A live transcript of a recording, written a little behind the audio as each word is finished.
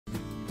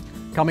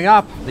Coming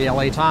up, the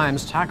LA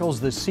Times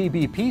tackles the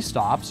CBP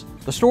stops.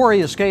 The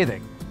story is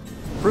scathing.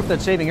 Proof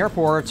that saving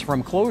airports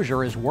from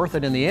closure is worth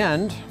it in the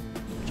end.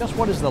 Just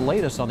what is the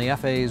latest on the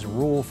FAA's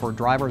rule for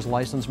driver's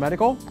license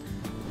medical?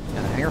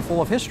 And a hangar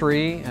full of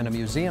history and a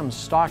museum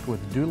stocked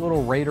with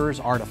Doolittle Raiders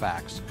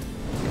artifacts.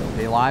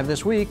 AOPA Live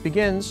this week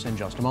begins in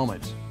just a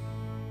moment.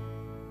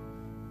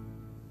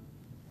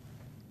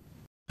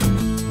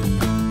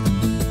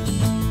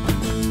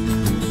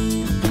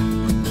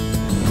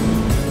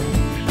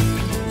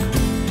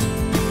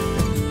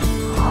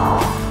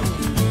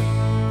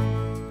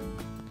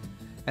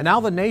 And now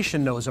the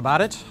nation knows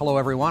about it. Hello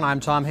everyone, I'm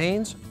Tom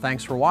Haynes.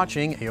 Thanks for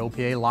watching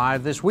AOPA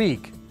Live this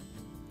week.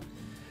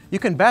 You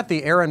can bet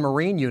the Air and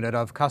Marine Unit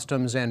of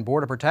Customs and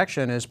Border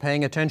Protection is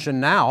paying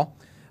attention now.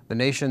 The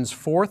nation's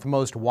fourth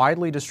most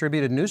widely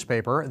distributed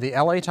newspaper, the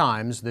LA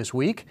Times, this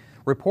week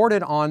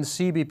reported on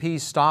CBP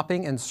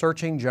stopping and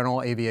searching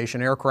general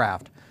aviation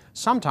aircraft,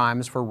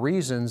 sometimes for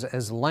reasons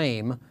as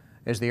lame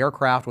as the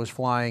aircraft was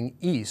flying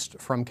east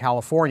from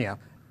California.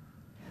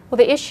 Well,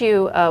 the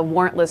issue of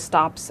warrantless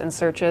stops and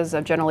searches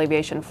of general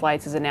aviation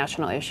flights is a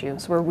national issue,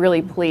 so we're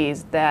really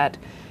pleased that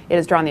it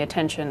has drawn the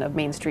attention of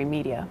mainstream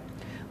media.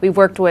 We've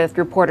worked with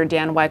reporter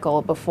Dan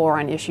Weichel before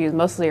on issues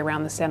mostly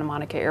around the Santa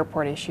Monica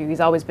airport issue. He's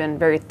always been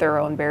very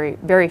thorough and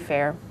very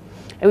fair.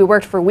 And we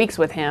worked for weeks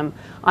with him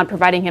on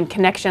providing him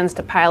connections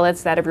to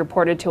pilots that have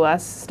reported to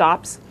us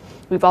stops.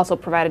 We've also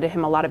provided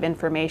him a lot of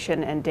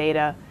information and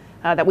data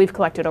that we've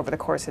collected over the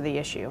course of the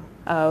issue.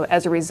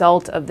 As a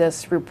result of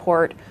this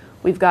report,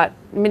 we've got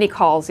many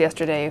calls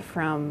yesterday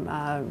from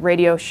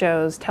radio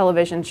shows,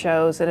 television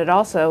shows, and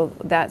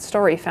that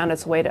story found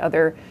its way to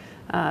other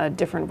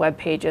different web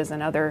pages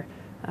and other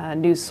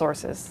news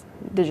sources,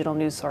 digital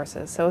news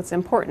sources. So it's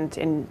important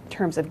in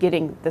terms of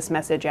getting this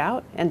message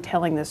out and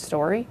telling this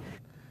story.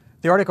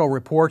 The article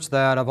reports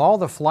that of all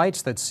the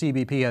flights that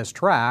CBP has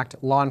tracked,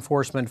 law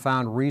enforcement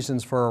found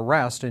reasons for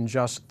arrest in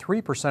just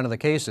 3% of the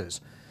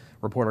cases.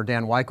 Reporter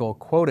Dan Weichel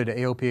quoted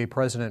AOPA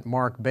President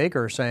Mark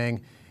Baker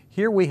saying,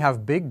 "Here we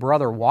have Big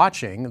Brother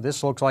watching.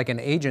 This looks like an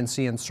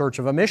agency in search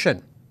of a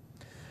mission."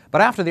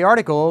 But after the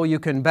article, you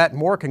can bet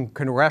more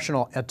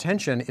congressional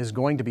attention is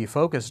going to be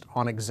focused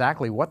on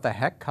exactly what the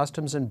heck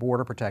Customs and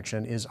Border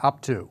Protection is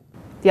up to.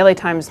 The LA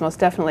Times most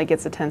definitely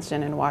gets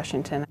attention in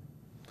Washington.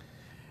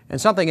 And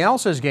something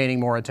else is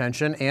gaining more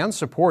attention and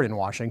support in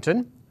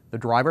Washington, the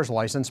driver's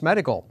license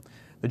medical.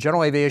 The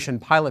General Aviation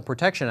Pilot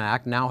Protection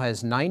Act now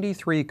has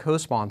 93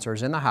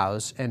 co-sponsors in the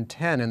House and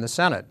 10 in the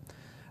Senate.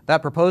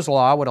 That proposed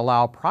law would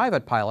allow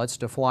private pilots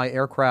to fly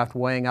aircraft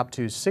weighing up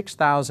to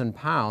 6,000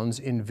 pounds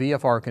in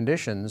VFR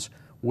conditions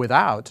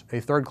without a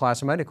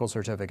third-class medical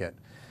certificate.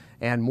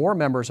 And more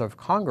members of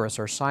Congress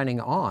are signing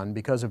on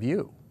because of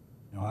you.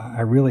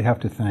 I really have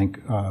to thank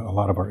a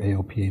lot of our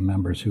AOPA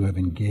members who have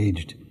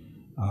engaged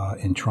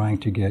in trying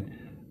to get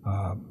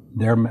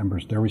their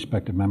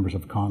respective members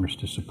of Congress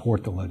to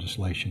support the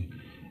legislation.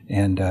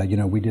 And,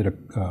 we did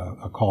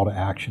a call to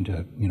action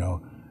to,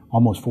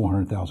 almost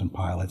 400,000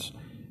 pilots.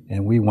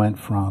 And we went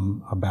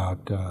from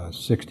about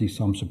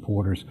 60-some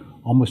supporters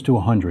almost to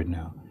 100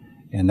 now.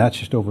 And that's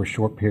just over a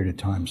short period of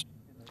time.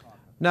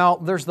 Now,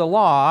 there's the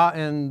law,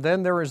 and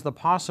then there is the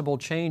possible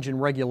change in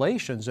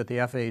regulations that the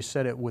FAA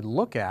said it would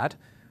look at.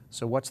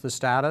 So what's the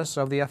status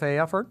of the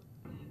FAA effort?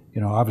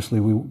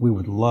 Obviously, we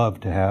would love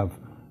to have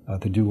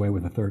to do away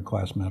with a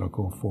third-class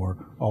medical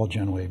for all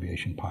general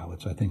aviation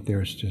pilots. I think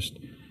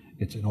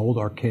it's an old,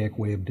 archaic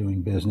way of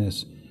doing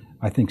business.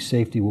 I think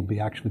safety will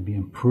actually be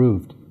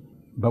improved.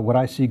 But what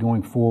I see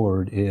going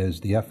forward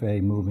is the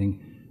FAA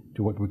moving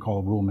to what we call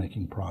a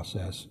rulemaking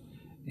process.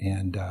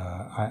 And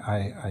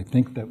I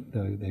think that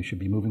they should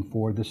be moving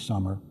forward this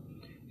summer.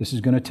 This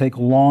is going to take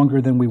longer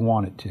than we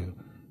want it to.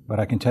 But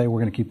I can tell you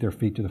we're going to keep their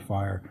feet to the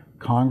fire.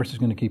 Congress is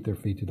going to keep their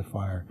feet to the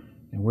fire.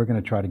 And we're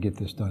going to try to get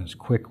this done as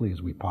quickly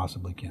as we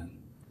possibly can.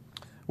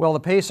 Well, the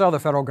pace of the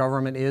federal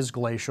government is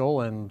glacial,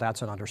 and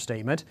that's an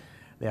understatement.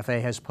 The FAA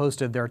has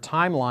posted their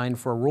timeline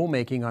for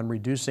rulemaking on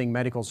reducing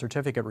medical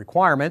certificate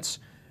requirements.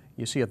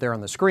 You see it there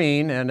on the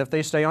screen, and if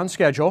they stay on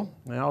schedule,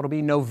 it'll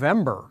be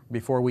November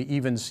before we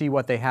even see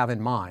what they have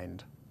in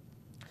mind.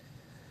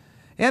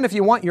 And if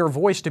you want your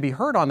voice to be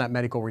heard on that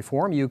medical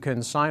reform, you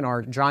can sign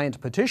our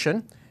giant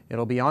petition.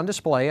 It'll be on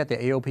display at the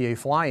AOPA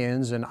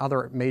fly-ins and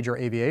other major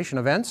aviation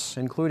events,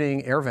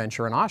 including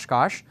AirVenture in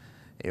Oshkosh.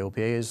 AOPA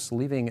is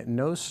leaving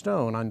no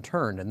stone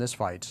unturned in this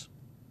fight.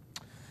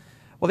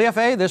 Well, the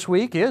FAA this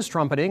week is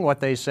trumpeting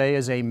what they say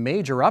is a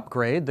major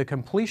upgrade, the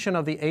completion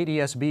of the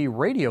ADS-B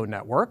radio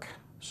network.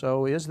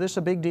 So is this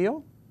a big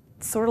deal?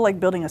 It's sort of like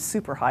building a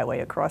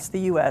superhighway across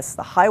the U.S.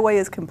 The highway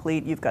is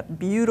complete. You've got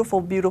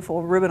beautiful,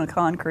 beautiful ribbon of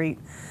concrete.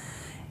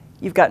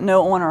 You've got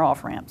no on or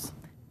off ramps.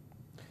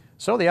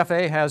 So the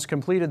FAA has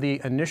completed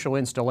the initial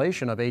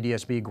installation of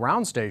ADS-B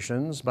ground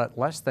stations, but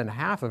less than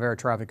half of air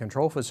traffic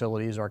control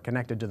facilities are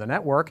connected to the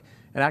network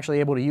and actually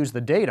able to use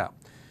the data.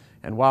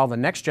 And while the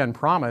next-gen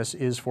promise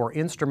is for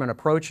instrument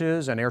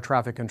approaches and air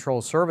traffic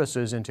control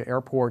services into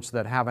airports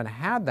that haven't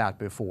had that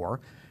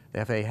before,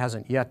 the FAA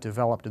hasn't yet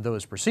developed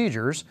those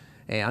procedures,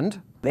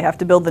 And they have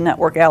to build the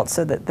network out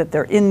so that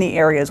they're in the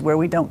areas where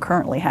we don't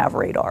currently have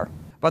radar.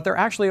 But there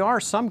actually are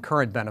some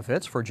current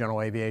benefits for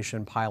general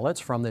aviation pilots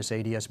from this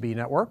ADS-B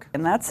network.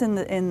 And that's in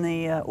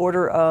the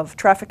order of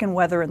traffic and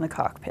weather in the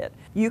cockpit.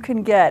 You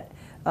can get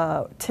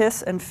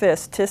TIS and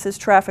FIS. TIS is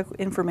traffic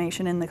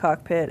information in the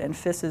cockpit, and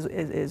FIS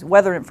is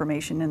weather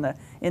information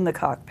in the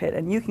cockpit.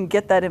 And you can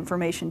get that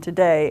information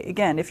today.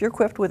 Again, if you're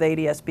equipped with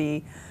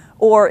ADS-B,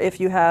 or if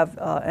you have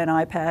an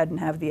iPad and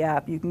have the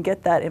app, you can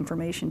get that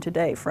information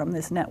today from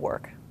this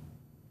network.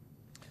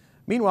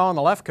 Meanwhile, on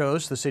the left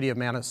coast, the city of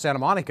Santa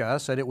Monica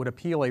said it would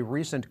appeal a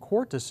recent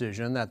court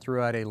decision that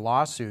threw out a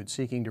lawsuit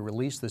seeking to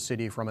release the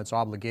city from its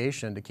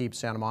obligation to keep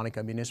Santa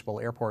Monica Municipal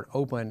Airport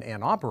open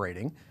and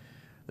operating.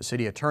 The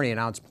city attorney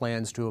announced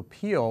plans to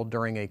appeal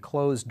during a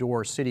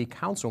closed-door city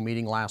council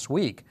meeting last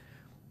week.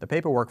 The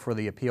paperwork for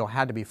the appeal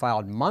had to be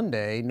filed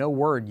Monday. No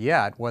word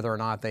yet whether or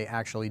not they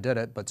actually did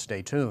it, but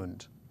stay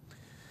tuned.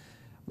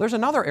 There's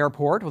another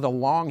airport with a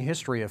long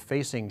history of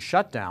facing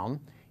shutdown.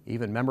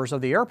 Even members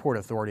of the airport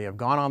authority have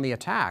gone on the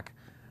attack.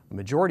 The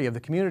majority of the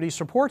community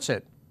supports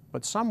it,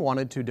 but some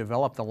wanted to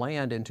develop the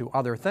land into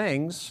other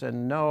things.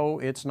 And no,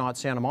 it's not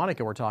Santa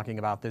Monica we're talking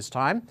about this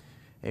time.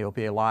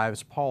 AOPA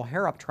Live's Paul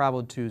Harrop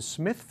traveled to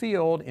Smith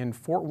Field in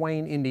Fort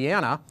Wayne,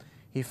 Indiana.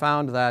 He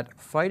found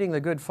that fighting the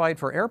good fight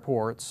for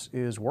airports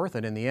is worth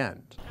it in the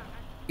end.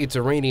 It's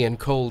a rainy and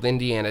cold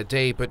Indiana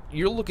day, but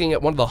you're looking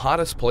at one of the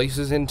hottest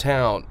places in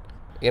town.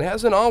 It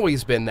hasn't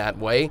always been that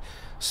way.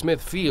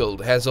 Smith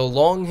Field has a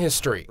long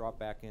history.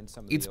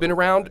 It's been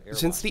around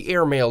since the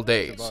airmail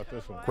days.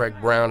 Greg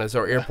Brown is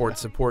our Airport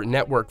Support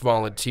Network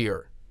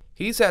volunteer.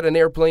 He's had an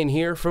airplane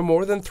here for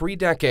more than 3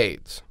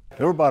 decades.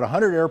 There were about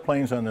 100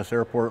 airplanes on this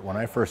airport when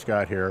I first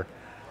got here.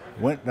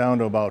 Went down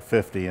to about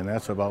 50, and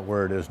that's about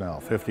where it is now,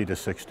 50 to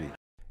 60.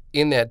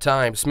 In that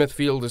time, Smith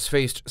Field has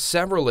faced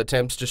several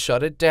attempts to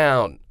shut it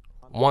down.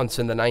 Once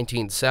in the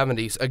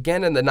 1970s,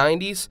 again in the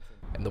 90s,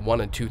 and the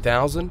one in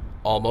 2000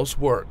 almost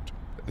worked.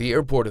 The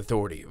airport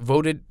authority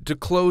voted to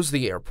close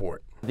the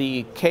airport.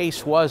 The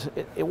case was,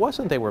 it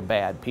wasn't they were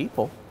bad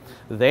people.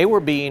 They were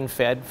being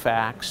fed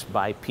facts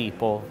by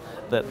people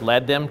that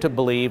led them to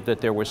believe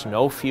that there was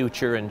no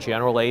future in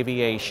general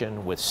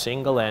aviation with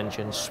single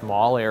engine,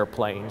 small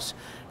airplanes,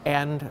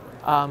 and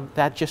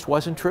that just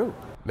wasn't true.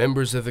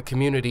 Members of the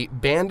community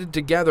banded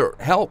together,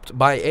 helped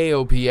by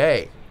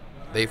AOPA.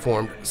 They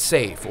formed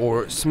SAFE,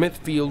 or Smith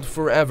Field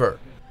Forever.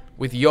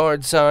 With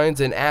yard signs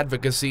and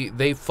advocacy,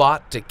 they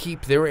fought to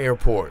keep their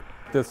airport.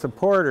 The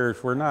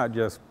supporters were not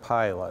just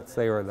pilots.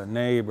 They were the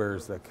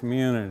neighbors, the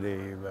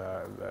community,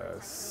 the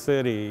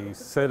city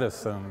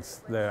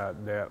citizens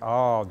that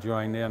all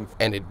joined in.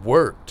 And it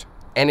worked,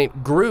 and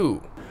it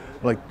grew.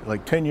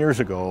 Like 10 years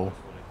ago,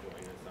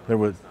 there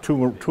were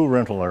two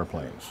rental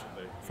airplanes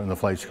from the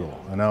flight school,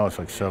 and now it's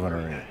like 7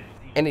 or 8.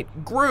 And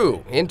it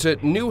grew into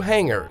new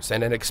hangars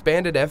and an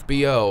expanded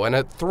FBO and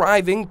a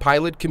thriving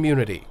pilot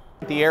community.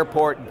 The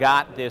airport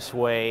got this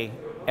way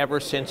ever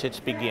since its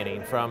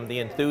beginning, from the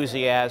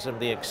enthusiasm,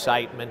 the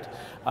excitement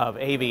of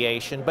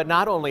aviation, but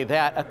not only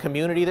that, a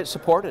community that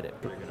supported it.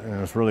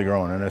 And it's really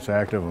growing, and it's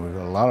active. We've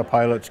got a lot of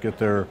pilots get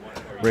their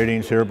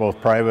ratings here,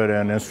 both private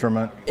and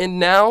instrument. And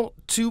now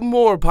 2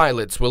 more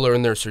pilots will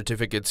earn their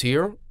certificates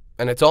here,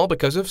 and it's all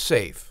because of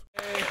SAFE.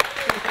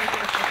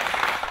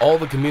 All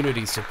the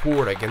community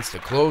support against the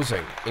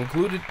closing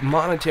included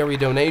monetary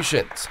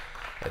donations.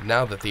 And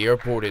now that the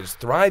airport is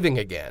thriving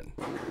again,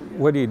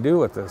 What do you do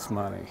with this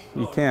money?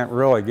 You can't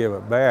really give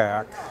it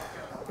back.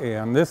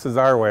 And this is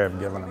our way of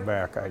giving it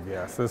back, I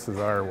guess. This is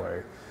our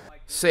way.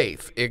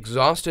 SAFE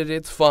exhausted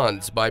its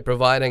funds by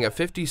providing a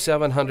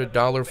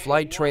 $5,700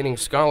 flight training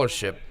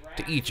scholarship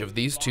to each of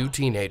these 2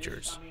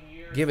 teenagers,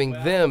 giving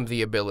them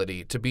the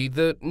ability to be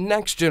the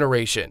next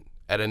generation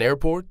at an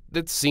airport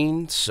that's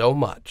seen so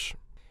much.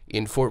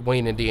 In Fort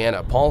Wayne,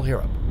 Indiana, Paul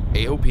Harrop,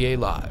 AOPA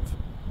Live.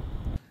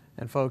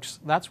 And folks,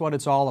 that's what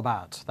it's all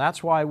about.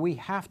 That's why we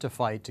have to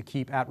fight to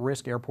keep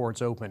at-risk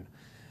airports open.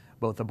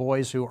 Both the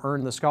boys who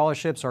earned the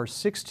scholarships are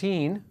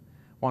 16.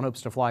 One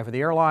hopes to fly for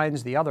the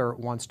airlines. The other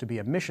wants to be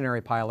a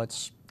missionary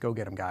pilot. Go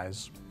get them,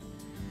 guys.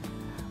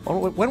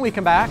 When we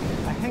come back,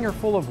 a hangar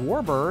full of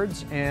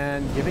warbirds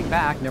and giving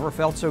back never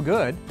felt so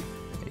good.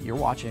 You're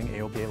watching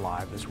AOPA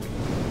Live this week.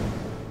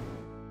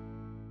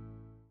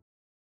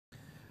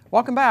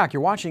 Welcome back.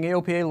 You're watching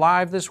AOPA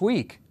Live this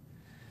week.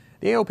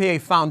 The AOPA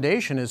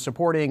Foundation is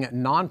supporting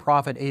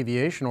nonprofit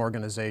aviation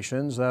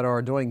organizations that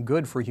are doing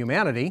good for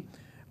humanity.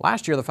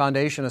 Last year, the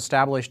foundation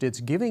established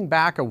its Giving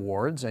Back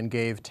Awards and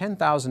gave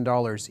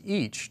 $10,000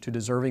 each to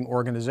deserving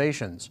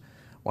organizations.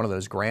 One of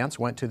those grants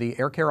went to the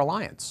Air Care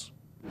Alliance.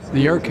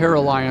 The Air Care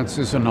Alliance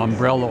is an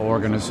umbrella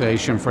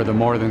organization for the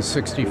more than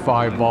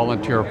 65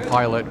 volunteer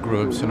pilot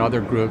groups and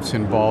other groups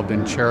involved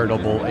in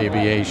charitable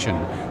aviation,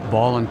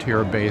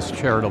 volunteer-based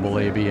charitable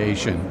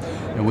aviation.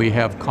 And we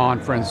have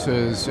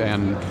conferences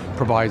and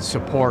provide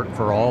support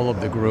for all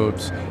of the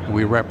groups.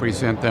 We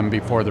represent them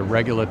before the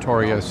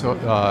regulatory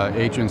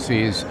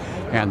agencies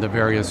and the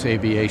various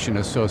aviation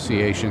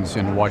associations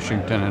in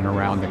Washington and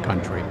around the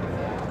country.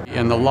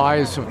 In the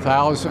lives of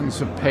thousands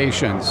of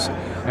patients,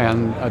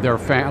 and their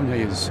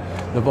families.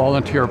 The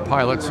volunteer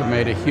pilots have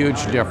made a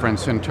huge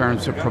difference in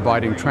terms of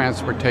providing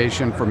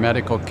transportation for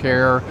medical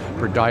care,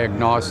 for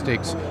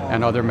diagnostics,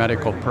 and other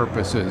medical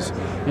purposes.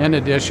 In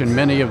addition,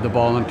 many of the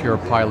volunteer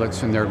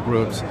pilots and their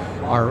groups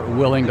are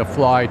willing to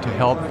fly to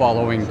help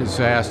following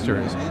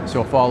disasters.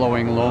 So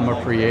following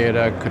Loma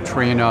Prieta,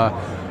 Katrina,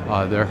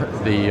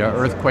 the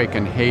earthquake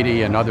in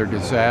Haiti and other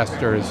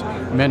disasters,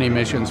 many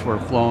missions were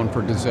flown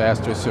for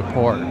disaster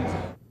support.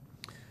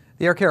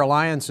 The Air Care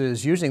Alliance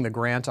is using the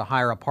grant to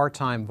hire a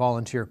part-time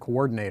volunteer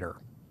coordinator.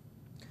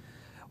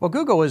 Well,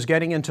 Google is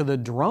getting into the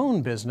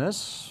drone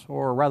business,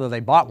 or rather they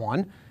bought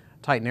one.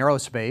 Titan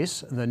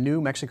Aerospace, the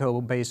New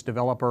Mexico-based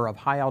developer of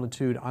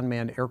high-altitude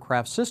unmanned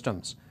aircraft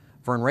systems.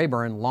 Vern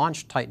Rayburn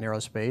launched Titan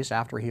Aerospace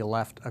after he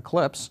left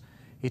Eclipse.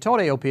 He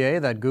told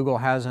AOPA that Google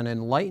has an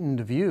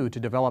enlightened view to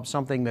develop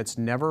something that's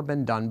never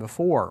been done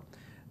before.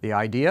 The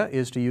idea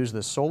is to use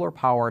the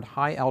solar-powered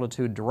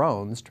high-altitude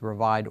drones to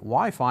provide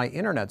Wi-Fi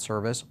internet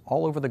service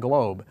all over the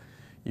globe.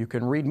 You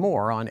can read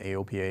more on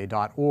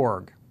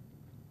AOPA.org.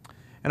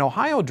 An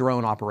Ohio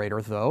drone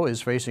operator, though, is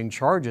facing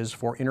charges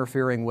for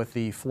interfering with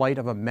the flight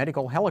of a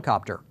medical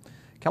helicopter.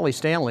 Kelly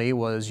Stanley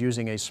was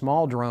using a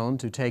small drone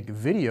to take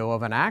video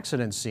of an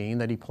accident scene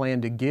that he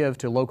planned to give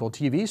to local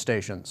TV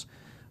stations.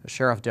 A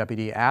sheriff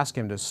deputy asked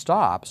him to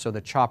stop so the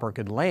chopper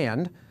could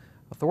land.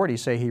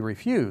 Authorities say he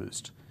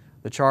refused.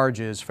 The charge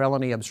is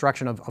felony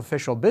obstruction of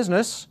official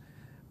business.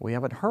 We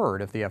haven't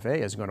heard if the FAA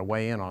is going to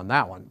weigh in on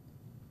that one.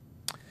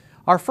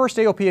 Our first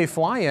AOPA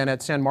fly-in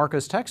at San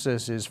Marcos,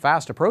 Texas is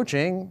fast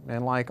approaching,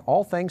 and like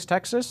all things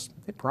Texas,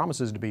 it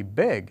promises to be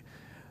big.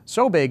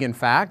 So big, in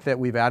fact, that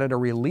we've added a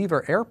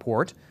reliever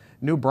airport,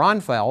 New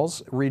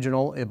Braunfels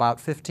Regional,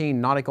 about 15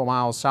 nautical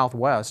miles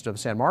southwest of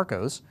San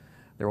Marcos.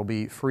 There will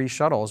be free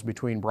shuttles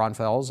between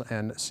Braunfels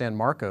and San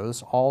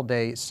Marcos all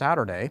day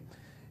Saturday.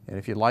 And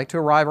if you'd like to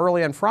arrive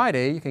early on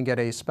Friday, you can get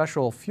a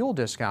special fuel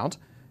discount.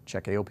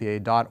 Check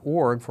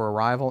AOPA.org for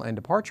arrival and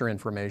departure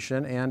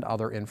information and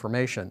other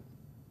information.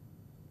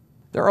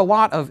 There are a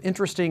lot of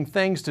interesting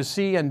things to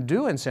see and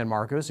do in San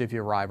Marcos if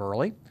you arrive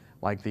early,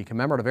 like the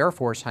Commemorative Air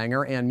Force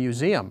Hangar and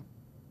Museum.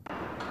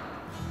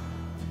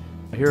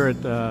 Here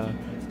at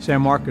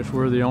San Marcos,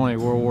 we're the only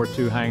World War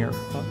II hangar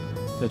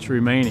that's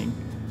remaining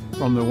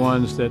from the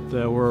ones that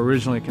were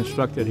originally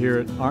constructed here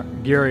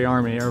at Gary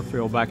Army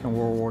Airfield back in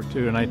World War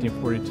II in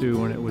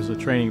 1942, when it was a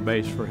training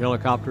base for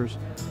helicopters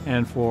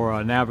and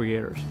for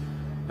navigators,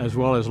 as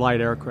well as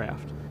light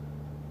aircraft.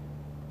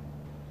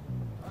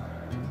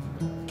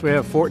 So we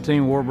have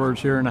 14 warbirds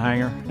here in the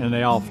hangar, and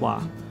they all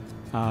fly.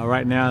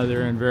 Right now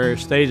they're in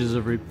various stages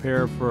of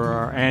repair for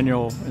our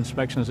annual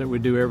inspections that we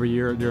do every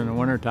year during the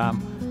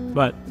wintertime,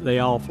 but they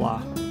all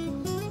fly.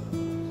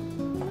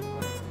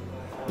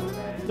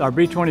 Our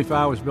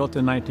B-25 was built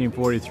in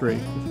 1943.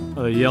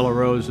 The Yellow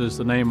Rose is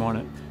the name on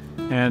it.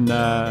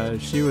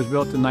 And she was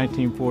built in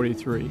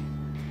 1943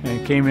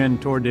 and came in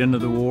toward the end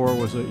of the war,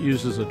 was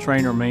used as a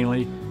trainer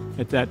mainly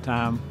at that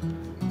time.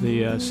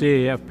 The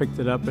CAF picked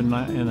it up in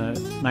the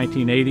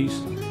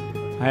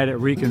 1980s. I had it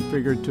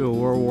reconfigured to a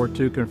World War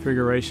II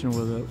configuration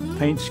with a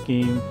paint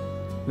scheme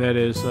that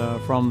is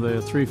from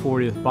the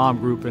 340th Bomb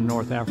Group in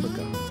North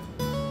Africa.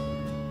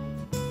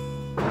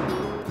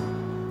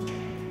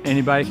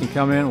 Anybody can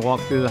come in and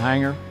walk through the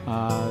hangar,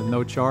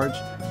 no charge.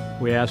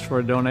 We ask for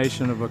a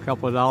donation of a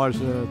couple of dollars,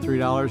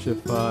 $3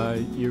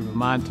 if you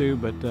mind to,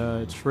 but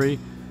it's free.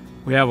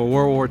 We have a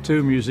World War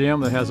II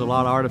museum that has a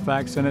lot of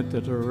artifacts in it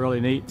that are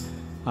really neat.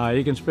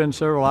 You can spend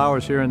several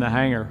hours here in the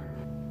hangar.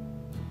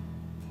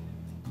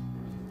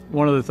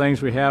 One of the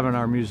things we have in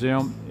our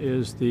museum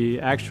is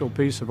the actual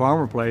piece of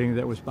armor plating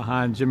that was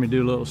behind Jimmy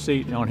Doolittle's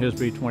seat on his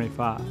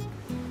B-25.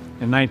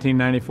 In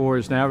 1994,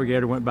 his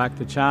navigator went back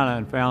to China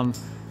and found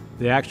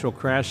the actual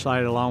crash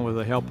site, along with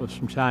the help of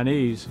some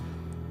Chinese,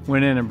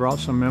 went in and brought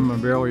some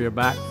memorabilia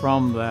back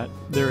from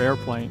their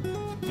airplane,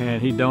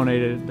 and he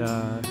donated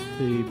the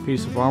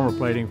piece of armor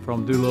plating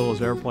from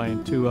Doolittle's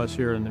airplane to us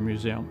here in the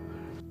museum.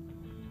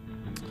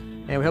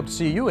 And we hope to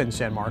see you in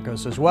San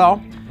Marcos as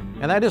well.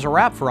 And that is a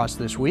wrap for us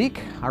this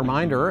week. A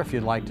reminder, if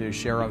you'd like to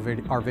share our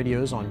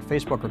videos on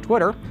Facebook or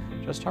Twitter,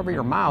 just hover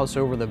your mouse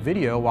over the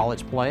video while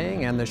it's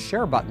playing and the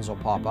share buttons will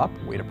pop up.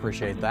 We'd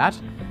appreciate that.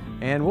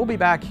 And we'll be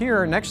back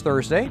here next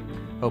Thursday.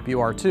 Hope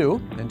you are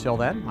too. Until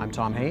then, I'm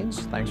Tom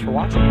Haynes. Thanks for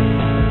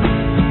watching.